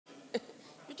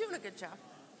Good job.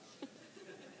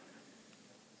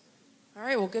 All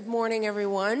right, well, good morning,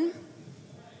 everyone.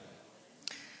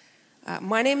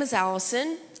 My name is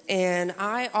Allison, and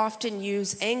I often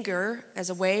use anger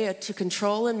as a way to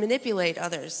control and manipulate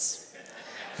others.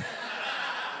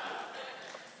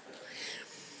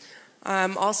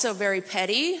 I'm also very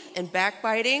petty and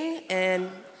backbiting and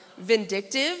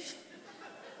vindictive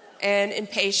and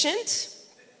impatient,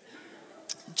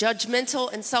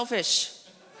 judgmental and selfish.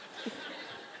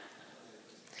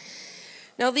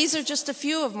 Now, these are just a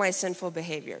few of my sinful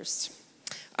behaviors.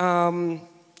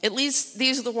 At least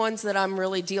these are the ones that I'm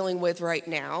really dealing with right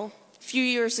now. A few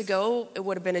years ago, it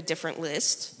would have been a different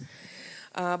list.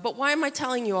 But why am I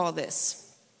telling you all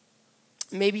this?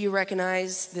 Maybe you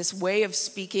recognize this way of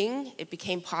speaking. It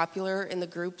became popular in the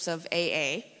groups of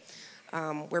AA,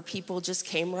 where people just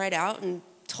came right out and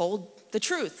told the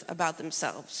truth about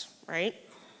themselves, right?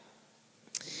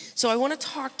 So I want to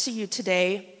talk to you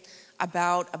today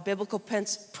about a biblical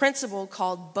principle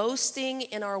called boasting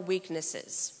in our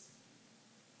weaknesses.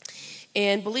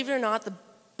 And believe it or not, the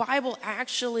Bible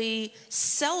actually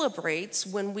celebrates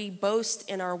when we boast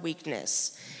in our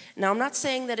weakness. Now, I'm not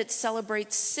saying that it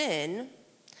celebrates sin,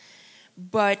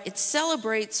 but it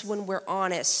celebrates when we're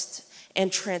honest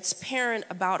and transparent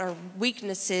about our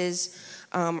weaknesses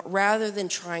rather than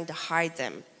trying to hide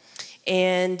them.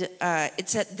 And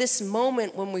it's at this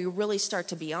moment when we really start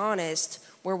to be honest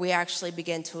where we actually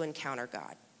begin to encounter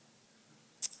God.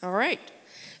 All right.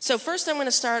 So first I'm going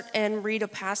to start and read a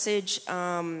passage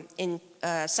in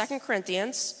 2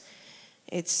 Corinthians.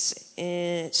 It's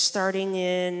starting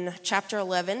in chapter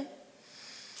 11.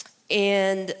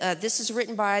 And this is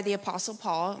written by the Apostle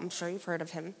Paul. I'm sure you've heard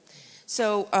of him.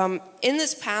 So in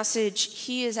this passage,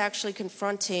 he is actually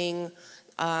confronting,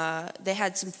 they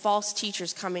had some false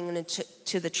teachers coming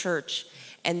into the church.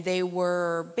 And they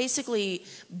were basically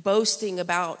boasting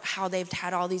about how they've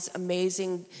had all these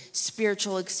amazing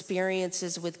spiritual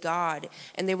experiences with God.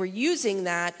 And they were using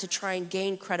that to try and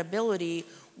gain credibility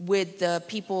with the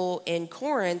people in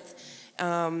Corinth.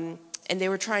 And they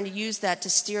were trying to use that to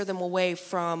steer them away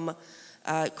from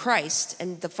Christ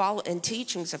and the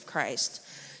teachings of Christ.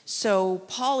 So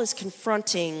Paul is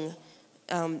confronting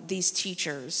these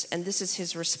teachers, and this is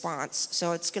his response.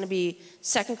 So it's going to be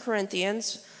 2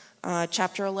 Corinthians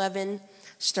chapter 11,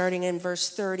 starting in verse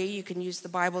 30. You can use the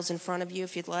Bibles in front of you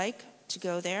if you'd like to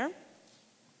go there.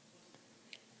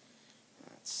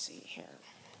 Let's see here.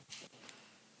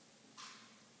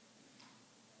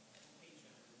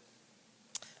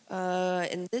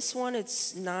 In this one,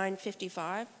 it's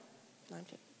 955.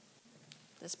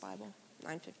 This Bible,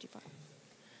 955.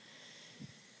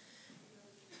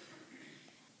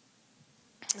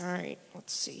 All right,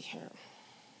 let's see here.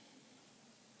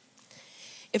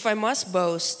 If I must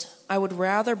boast, I would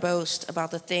rather boast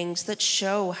about the things that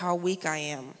show how weak I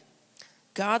am.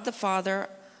 God the Father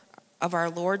of our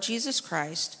Lord Jesus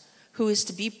Christ, who is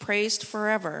to be praised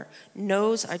forever,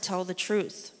 knows I tell the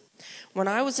truth. When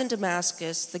I was in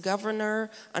Damascus, the governor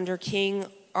under King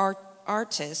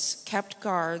Aretas kept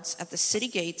guards at the city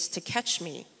gates to catch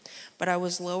me, but I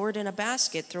was lowered in a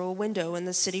basket through a window in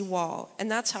the city wall,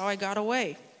 and that's how I got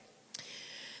away.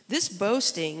 This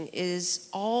boasting is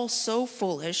all so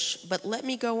foolish, but let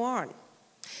me go on.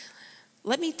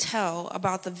 Let me tell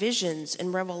about the visions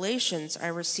and revelations I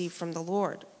received from the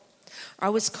Lord. I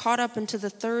was caught up into the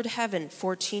third heaven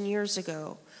 14 years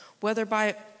ago. Whether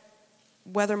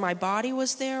my body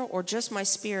was there or just my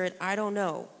spirit, I don't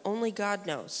know. Only God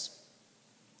knows.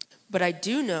 But I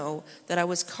do know that I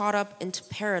was caught up into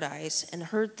paradise and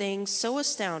heard things so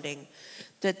astounding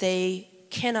that they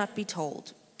cannot be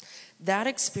told. That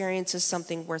experience is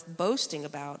something worth boasting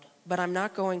about, but I'm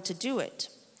not going to do it.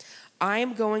 I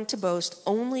am going to boast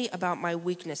only about my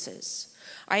weaknesses.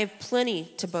 I have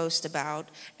plenty to boast about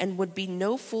and would be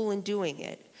no fool in doing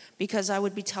it because I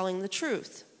would be telling the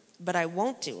truth, but I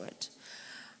won't do it.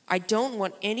 I don't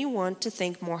want anyone to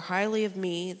think more highly of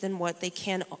me than what they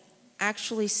can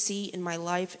actually see in my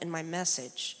life and my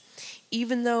message,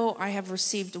 even though I have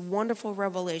received wonderful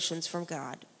revelations from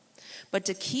God. But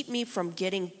to keep me from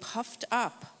getting puffed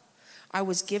up, I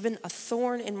was given a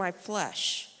thorn in my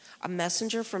flesh, a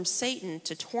messenger from Satan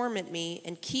to torment me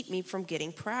and keep me from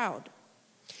getting proud.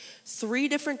 3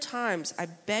 different times I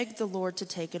begged the Lord to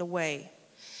take it away.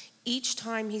 Each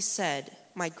time he said,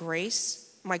 my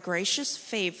gracious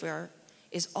favor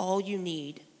is all you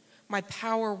need. My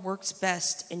power works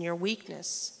best in your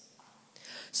weakness.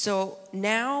 So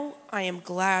now I am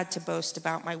glad to boast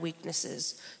about my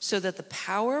weaknesses, so that the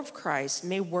power of Christ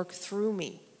may work through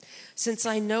me. Since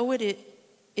I know it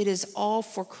is all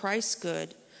for Christ's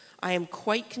good, I am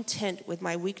quite content with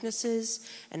my weaknesses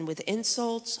and with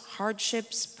insults,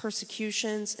 hardships,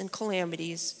 persecutions, and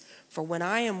calamities, for when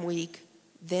I am weak,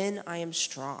 then I am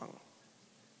strong.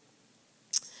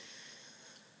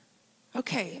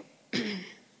 Okay,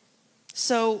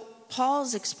 so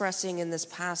Paul's expressing in this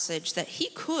passage that he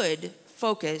could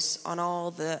focus on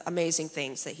all the amazing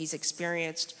things that he's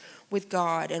experienced with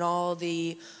God and all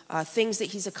the things that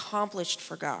he's accomplished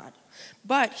for God.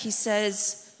 But he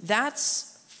says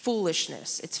that's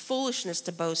foolishness. It's foolishness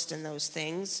to boast in those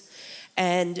things.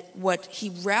 And what he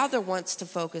rather wants to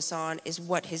focus on is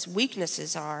what his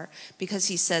weaknesses are, because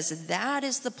he says that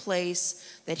is the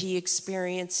place that he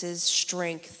experiences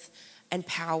strength and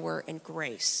power and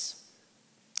grace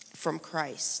from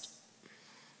Christ.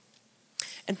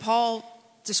 And Paul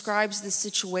describes the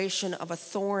situation of a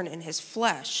thorn in his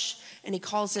flesh, and he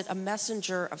calls it a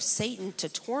messenger of Satan to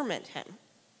torment him.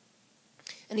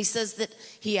 And he says that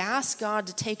he asked God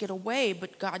to take it away,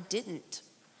 but God didn't.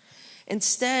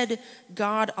 Instead,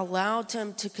 God allowed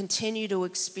him to continue to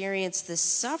experience this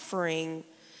suffering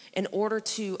in order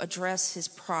to address his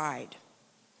pride.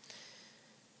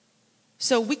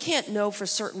 So we can't know for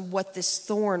certain what this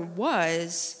thorn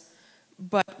was,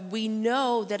 but we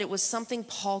know that it was something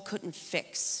Paul couldn't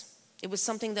fix. It was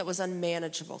something that was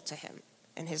unmanageable to him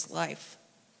in his life.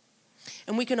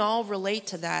 And we can all relate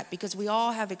to that because we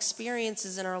all have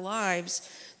experiences in our lives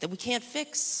that we can't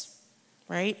fix,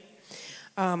 right?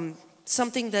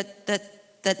 Something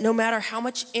that no matter how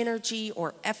much energy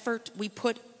or effort we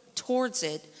put towards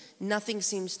it, nothing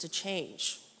seems to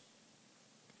change.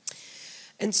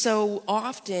 And so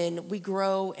often we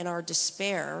grow in our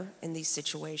despair in these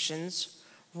situations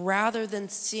rather than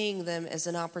seeing them as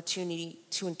an opportunity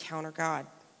to encounter God.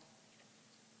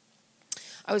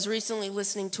 I was recently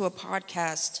listening to a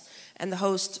podcast, and the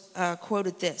host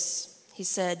quoted this. He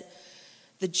said,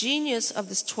 "The genius of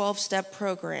this 12-step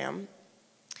program,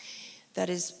 that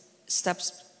is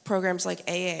programs like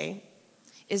AA,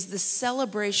 is the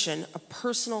celebration of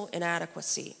personal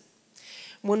inadequacy.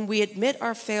 When we admit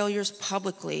our failures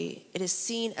publicly, it is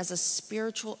seen as a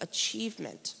spiritual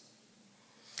achievement."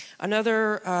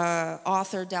 Another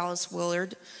author, Dallas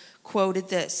Willard, quoted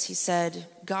this. He said,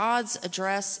 "God's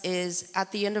address is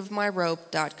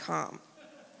attheendofmyrope.com."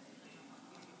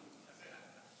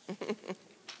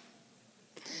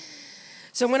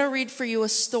 So I'm going to read for you a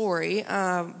story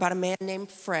about a man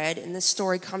named Fred, and this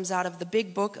story comes out of the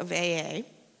Big Book of AA.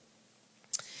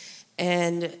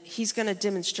 And he's going to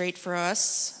demonstrate for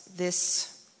us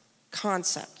this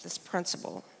concept, this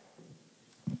principle.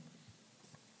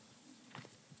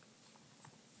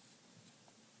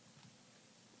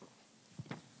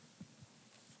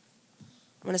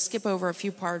 I'm going to skip over a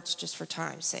few parts just for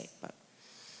time's sake. But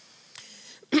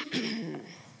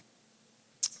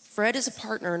Fred is a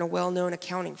partner in a well-known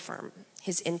accounting firm.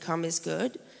 His income is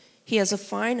good. He has a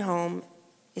fine home,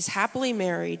 is happily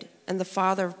married, and the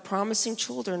father of promising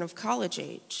children of college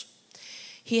age.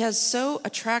 He has so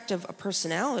attractive a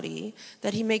personality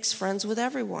that he makes friends with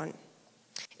everyone.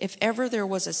 If ever there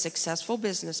was a successful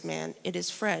businessman, it is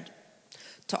Fred.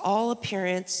 To all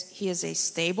appearance, he is a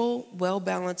stable,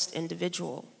 well-balanced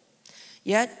individual.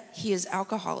 Yet, he is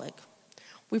alcoholic.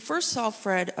 We first saw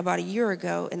Fred about a year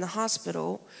ago in the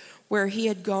hospital where he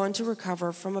had gone to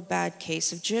recover from a bad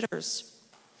case of jitters.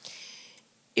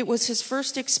 It was his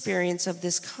first experience of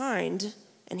this kind,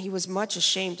 and he was much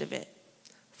ashamed of it.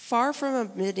 Far from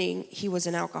admitting he was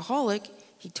an alcoholic,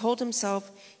 he told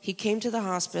himself he came to the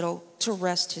hospital to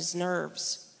rest his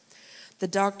nerves. The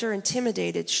doctor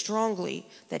intimated strongly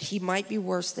that he might be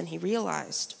worse than he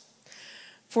realized.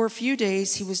 For a few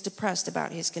days, he was depressed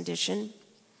about his condition.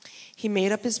 He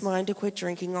made up his mind to quit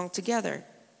drinking altogether.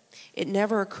 It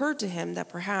never occurred to him that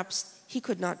perhaps he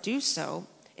could not do so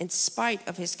in spite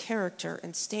of his character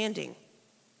and standing.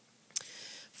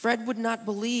 Fred would not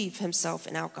believe himself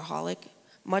an alcoholic,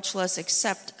 much less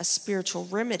accept a spiritual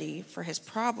remedy for his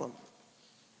problem.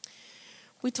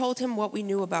 We told him what we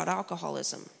knew about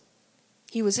alcoholism.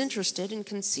 He was interested and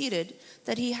conceded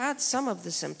that he had some of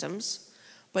the symptoms,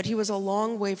 but he was a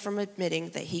long way from admitting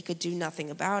that he could do nothing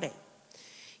about it.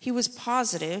 He was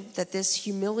positive that this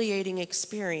humiliating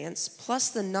experience, plus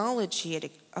the knowledge he had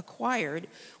acquired,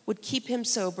 would keep him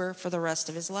sober for the rest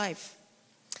of his life.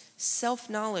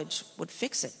 Self-knowledge would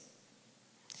fix it.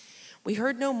 We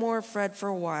heard no more of Fred for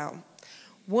a while.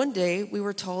 One day, we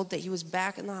were told that he was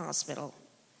back in the hospital.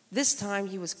 This time,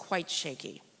 he was quite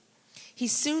shaky. He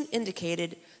soon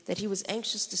indicated that he was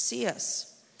anxious to see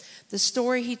us. The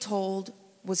story he told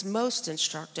was most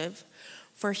instructive,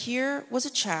 for here was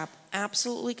a chap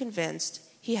absolutely convinced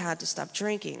he had to stop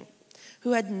drinking,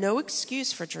 who had no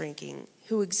excuse for drinking,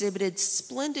 who exhibited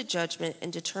splendid judgment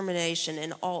and determination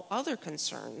in all other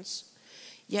concerns,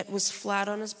 yet was flat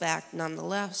on his back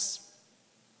nonetheless.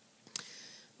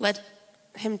 Let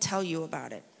him tell you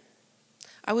about it.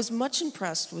 I was much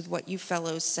impressed with what you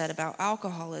fellows said about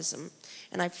alcoholism,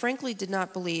 and I frankly did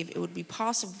not believe it would be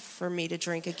possible for me to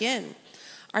drink again.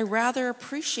 I rather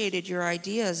appreciated your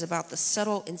ideas about the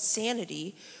subtle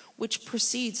insanity which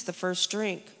precedes the first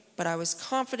drink, but I was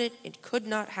confident it could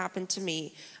not happen to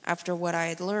me after what I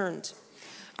had learned.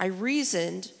 I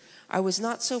reasoned I was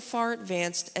not so far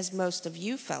advanced as most of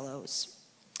you fellows,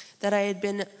 that I had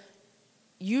been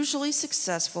usually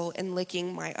successful in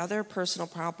licking my other personal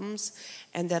problems,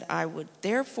 and that I would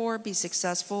therefore be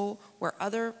successful where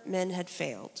other men had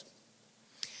failed.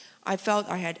 I felt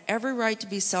I had every right to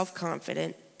be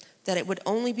self-confident, that it would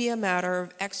only be a matter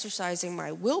of exercising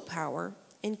my willpower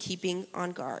and keeping on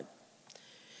guard.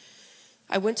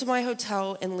 I went to my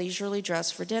hotel and leisurely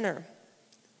dressed for dinner.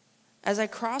 As I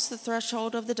crossed the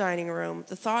threshold of the dining room,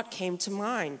 the thought came to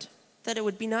mind that it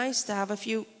would be nice to have a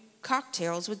few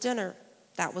cocktails with dinner.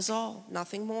 That was all,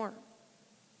 nothing more.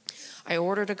 I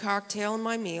ordered a cocktail in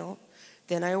my meal,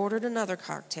 then I ordered another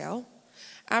cocktail.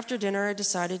 After dinner, I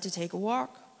decided to take a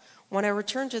walk. When I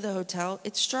returned to the hotel,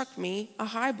 it struck me a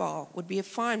highball would be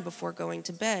fine before going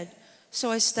to bed,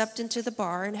 so I stepped into the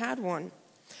bar and had one.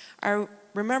 I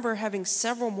remember having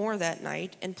several more that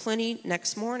night and plenty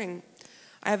next morning.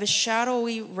 I have a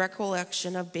shadowy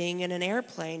recollection of being in an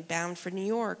airplane bound for New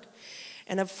York,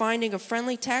 and of finding a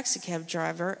friendly taxicab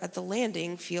driver at the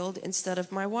landing field instead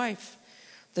of my wife.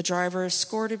 The driver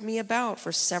escorted me about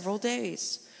for several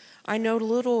days. I know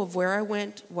little of where I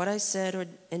went, what I said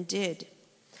and did.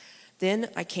 Then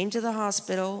I came to the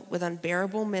hospital with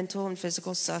unbearable mental and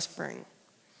physical suffering.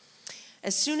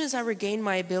 As soon as I regained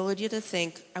my ability to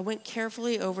think, I went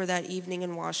carefully over that evening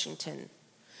in Washington.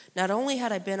 Not only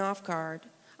had I been off guard,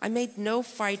 I made no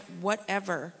fight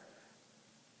whatever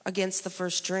against the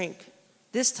first drink.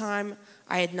 This time,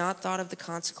 I had not thought of the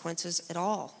consequences at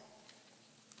all.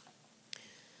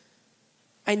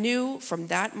 I knew from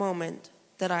that moment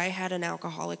that I had an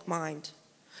alcoholic mind.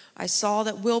 I saw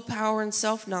that willpower and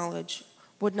self-knowledge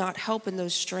would not help in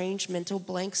those strange mental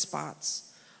blank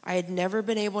spots. I had never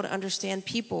been able to understand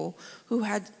people who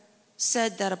had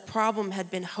said that a problem had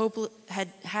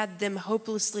them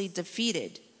hopelessly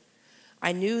defeated.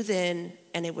 I knew then,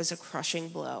 and it was a crushing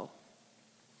blow.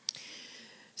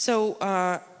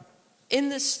 So in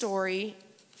this story,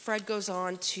 Fred goes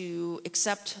on to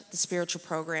accept the spiritual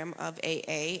program of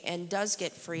AA and does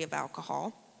get free of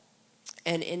alcohol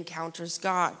and encounters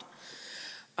God.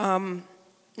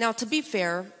 Now, to be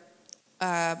fair,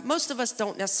 most of us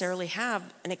don't necessarily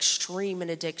have an extreme in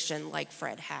addiction like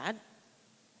Fred had.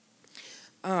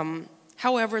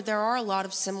 However, there are a lot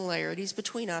of similarities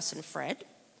between us and Fred.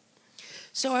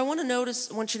 So I want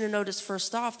you to notice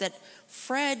first off that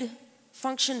Fred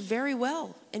functioned very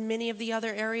well in many of the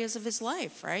other areas of his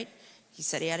life, right? He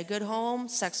said he had a good home,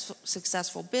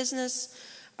 successful business,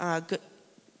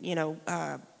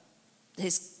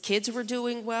 his kids were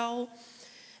doing well.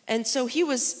 And so he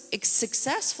was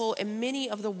successful in many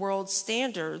of the world's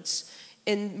standards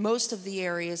in most of the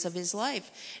areas of his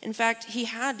life. In fact, he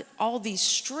had all these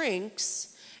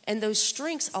strengths, and those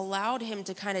strengths allowed him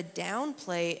to kind of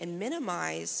downplay and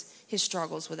minimize his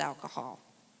struggles with alcohol.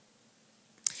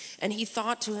 And he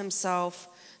thought to himself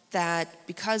that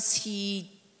because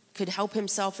he could help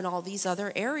himself in all these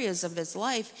other areas of his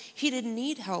life, he didn't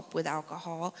need help with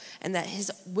alcohol, and that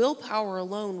his willpower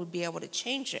alone would be able to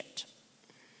change it.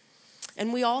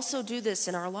 And we also do this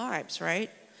in our lives, right?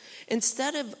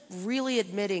 Instead of really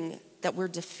admitting that we're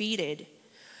defeated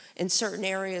in certain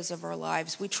areas of our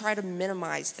lives, we try to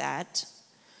minimize that,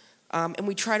 and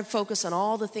we try to focus on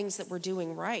all the things that we're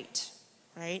doing right?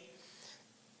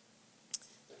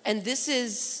 And this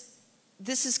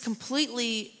is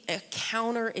completely a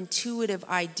counterintuitive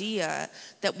idea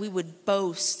that we would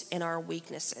boast in our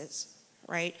weaknesses,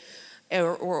 right?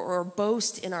 Or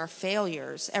boast in our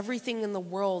failures. Everything in the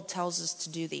world tells us to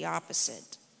do the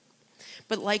opposite.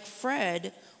 But like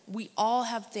Fred, we all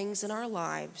have things in our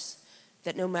lives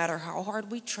that no matter how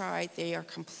hard we try, they are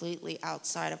completely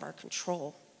outside of our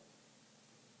control.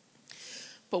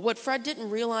 But what Fred didn't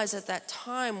realize at that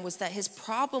time was that his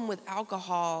problem with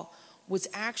alcohol was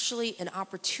actually an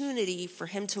opportunity for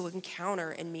him to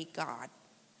encounter and meet God.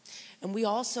 And we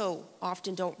also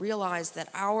often don't realize that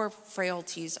our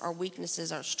frailties, our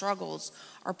weaknesses, our struggles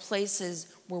are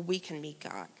places where we can meet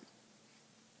God.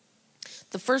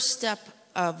 The first step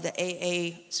of the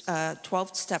AA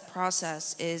 12-step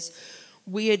process is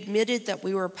we admitted that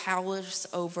we were powerless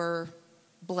over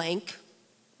blank,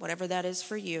 whatever that is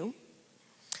for you.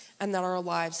 and that our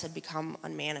lives had become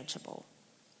unmanageable.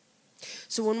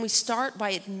 So when we start by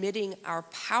admitting our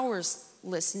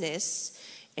powerlessness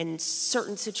in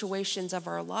certain situations of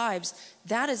our lives,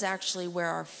 that is actually where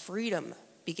our freedom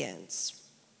begins.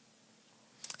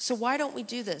 So why don't we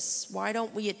do this? Why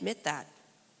don't we admit that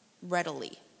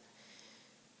readily?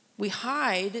 We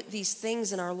hide these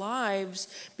things in our lives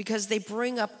because they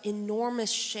bring up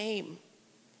enormous shame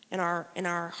in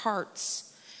our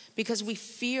hearts, because we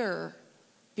fear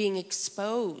being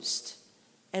exposed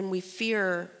and we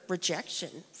fear rejection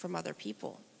from other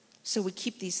people. So we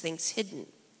keep these things hidden.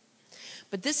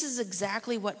 But this is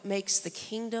exactly what makes the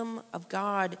kingdom of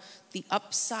God the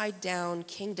upside down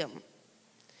kingdom.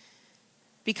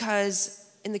 Because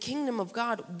in the kingdom of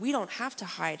God, we don't have to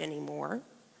hide anymore.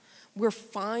 We're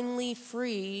finally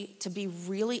free to be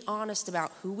really honest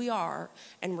about who we are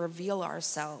and reveal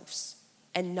ourselves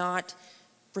and not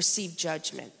receive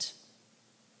judgment.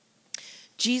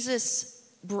 Jesus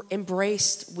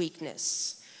embraced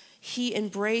weakness. He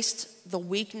embraced the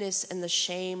weakness and the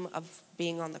shame of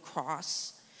being on the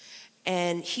cross.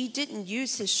 And he didn't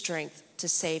use his strength to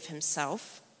save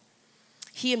himself.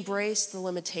 He embraced the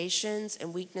limitations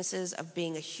and weaknesses of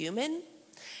being a human,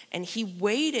 and he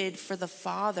waited for the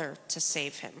Father to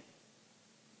save him.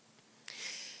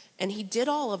 And he did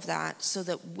all of that so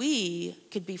that we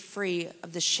could be free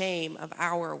of the shame of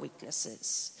our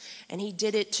weaknesses. And he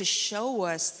did it to show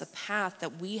us the path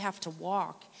that we have to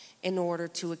walk in order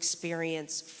to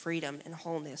experience freedom and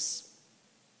wholeness.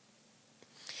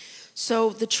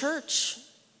 So the church,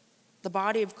 the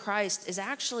body of Christ, is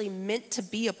actually meant to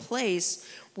be a place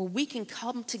where we can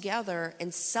come together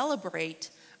and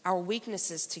celebrate our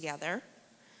weaknesses together,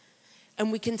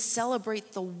 and we can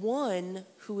celebrate the one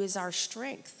who is our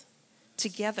strength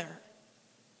together.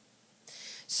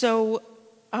 So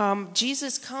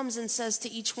Jesus comes and says to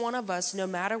each one of us, no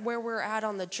matter where we're at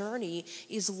on the journey,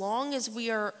 as long as we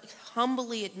are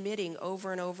humbly admitting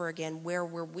over and over again where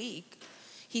we're weak,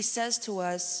 he says to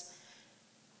us,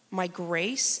 my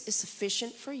grace is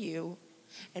sufficient for you,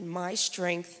 and my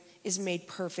strength is made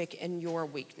perfect in your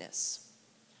weakness.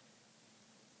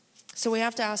 So we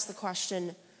have to ask the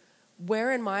question,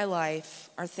 where in my life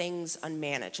are things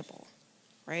unmanageable,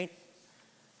 right?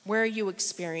 Where are you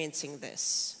experiencing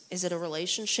this? Is it a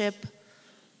relationship,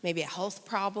 maybe a health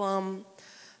problem,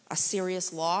 a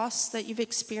serious loss that you've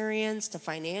experienced, a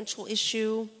financial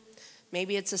issue?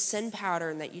 Maybe it's a sin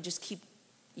pattern that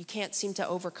you can't seem to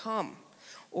overcome,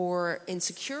 or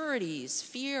insecurities,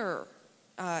 fear,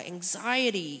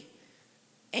 anxiety,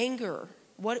 anger.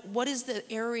 What is the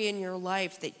area in your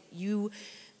life that you,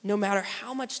 no matter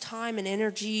how much time and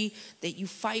energy that you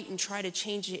fight and try to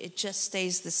change it, it just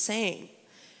stays the same?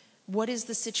 What is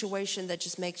the situation that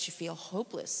just makes you feel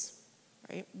hopeless,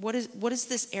 right? What is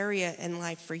this area in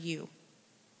life for you?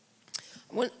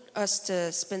 I want us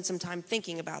to spend some time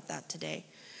thinking about that today.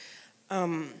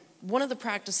 One of the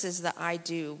practices that I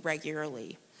do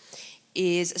regularly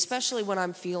is, especially when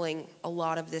I'm feeling a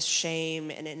lot of this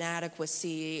shame and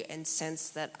inadequacy and sense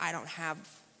that I don't have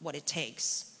what it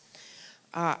takes,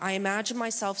 I imagine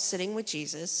myself sitting with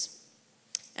Jesus,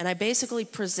 and I basically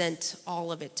present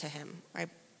all of it to him.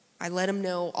 I let him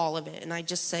know all of it, and I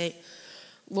just say,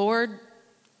 Lord,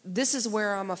 this is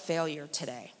where I'm a failure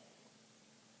today.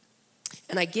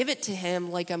 And I give it to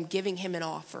him like I'm giving him an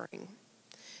offering.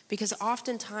 Because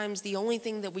oftentimes the only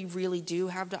thing that we really do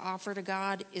have to offer to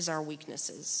God is our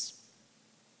weaknesses.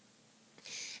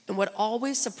 And what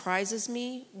always surprises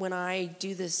me when I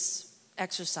do this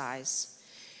exercise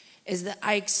is that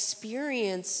I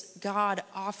experience God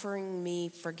offering me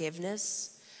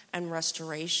forgiveness and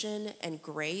restoration and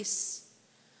grace.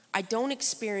 I don't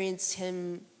experience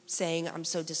him saying, I'm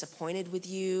so disappointed with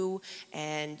you,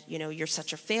 and you're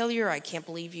such a failure, I can't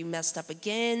believe you messed up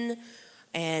again.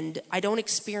 And I don't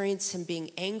experience him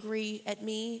being angry at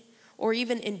me or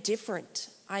even indifferent.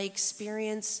 I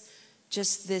experience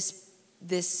just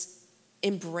this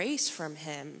embrace from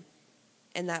him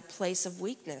in that place of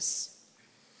weakness.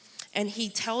 And he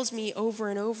tells me over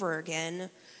and over again,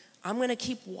 I'm going to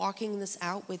keep walking this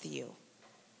out with you.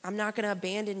 I'm not going to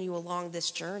abandon you along this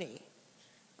journey.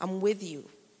 I'm with you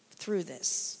through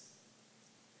this.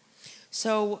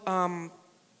 So,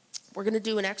 we're going to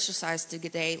do an exercise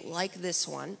today like this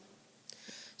one.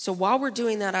 So while we're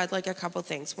doing that, I'd like a couple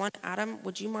things. One, Adam,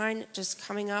 would you mind just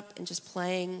coming up and just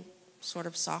playing sort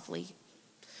of softly?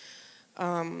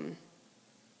 And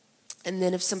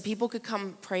then if some people could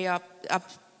come pray up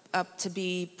to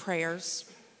be prayers.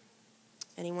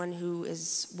 Anyone who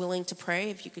is willing to pray,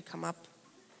 if you could come up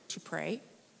to pray.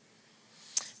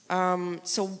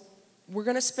 So we're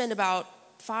going to spend about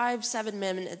 5-7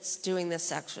 minutes doing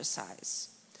this exercise.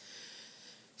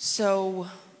 So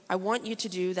I want you to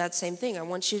do that same thing. I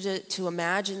want you to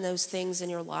imagine those things in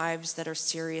your lives that are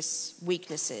serious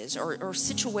weaknesses or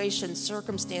situations,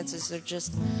 circumstances that are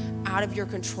just out of your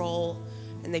control,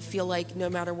 and they feel like no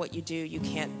matter what you do, you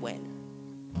can't win.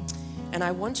 And I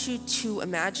want you to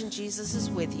imagine Jesus is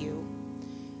with you,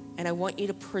 and I want you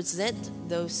to present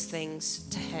those things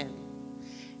to him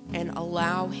and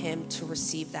allow him to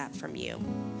receive that from you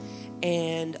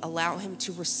and allow him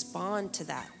to respond to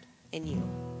that in you.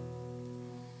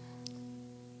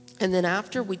 And then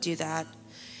after we do that,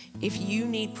 if you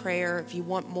need prayer, if you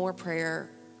want more prayer,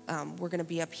 we're going to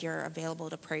be up here available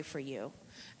to pray for you.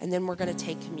 And then we're going to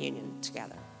take communion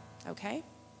together. Okay?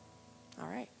 All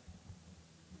right.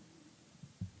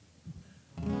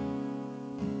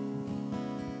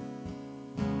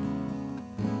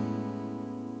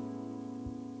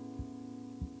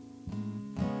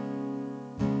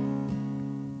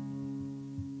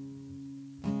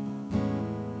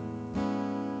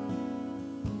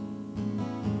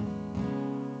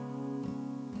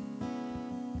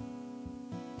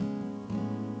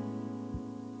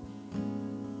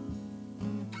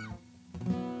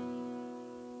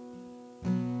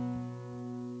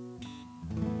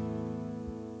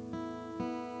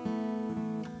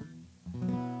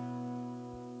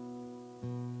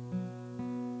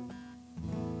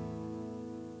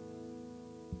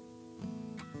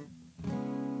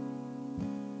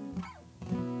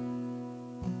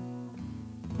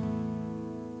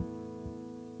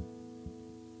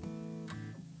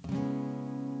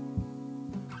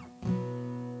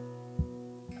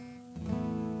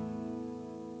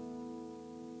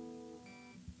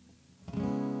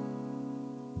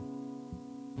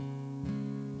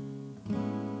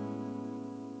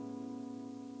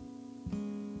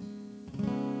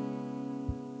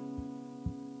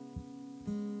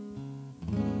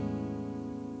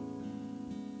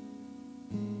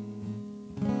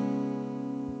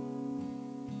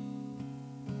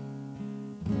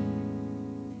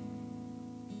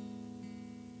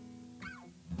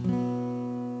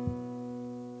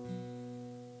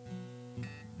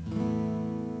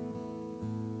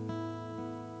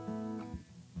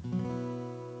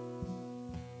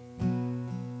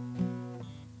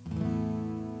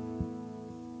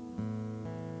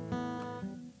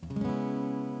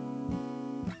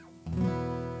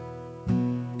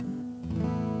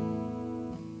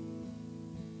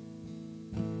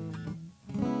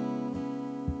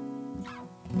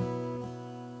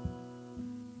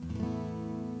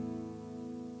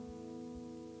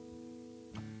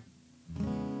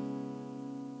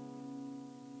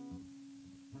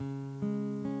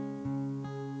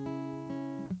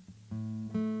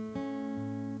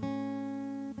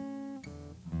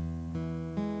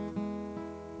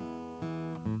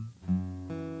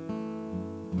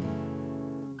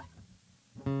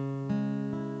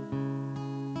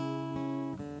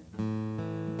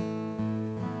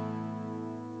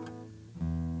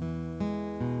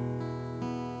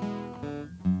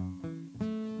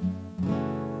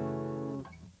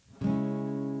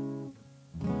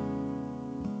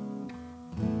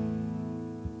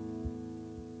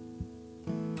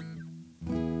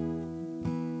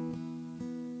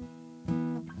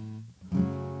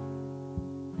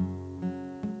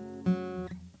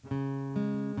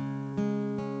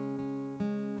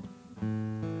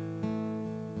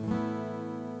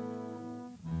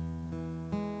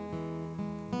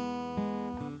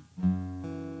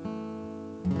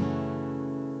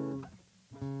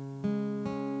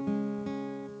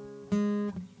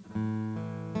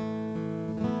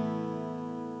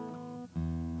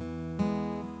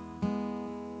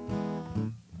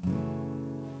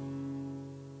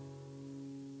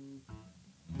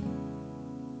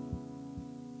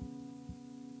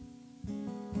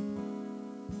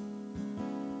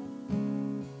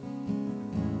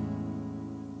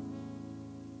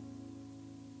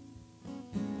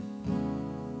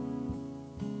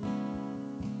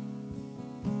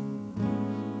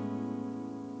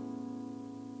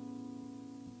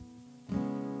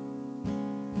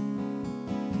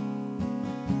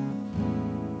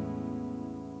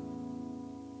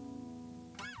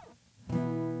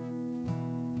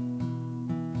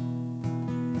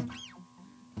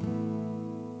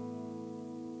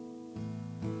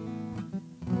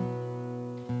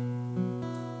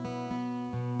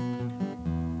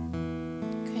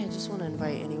 Just want to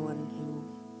invite anyone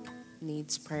who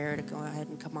needs prayer to go ahead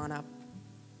and come on up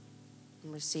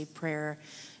and receive prayer.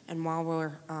 And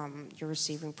while you're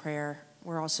receiving prayer,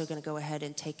 we're also going to go ahead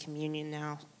and take communion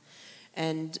now.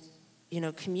 And,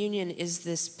 communion is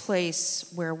this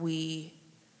place where we,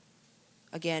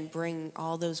 again, bring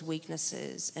all those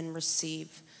weaknesses and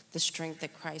receive the strength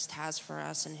that Christ has for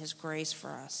us and his grace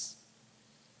for us.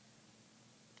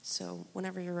 So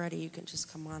whenever you're ready, you can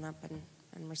just come on up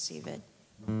and receive it.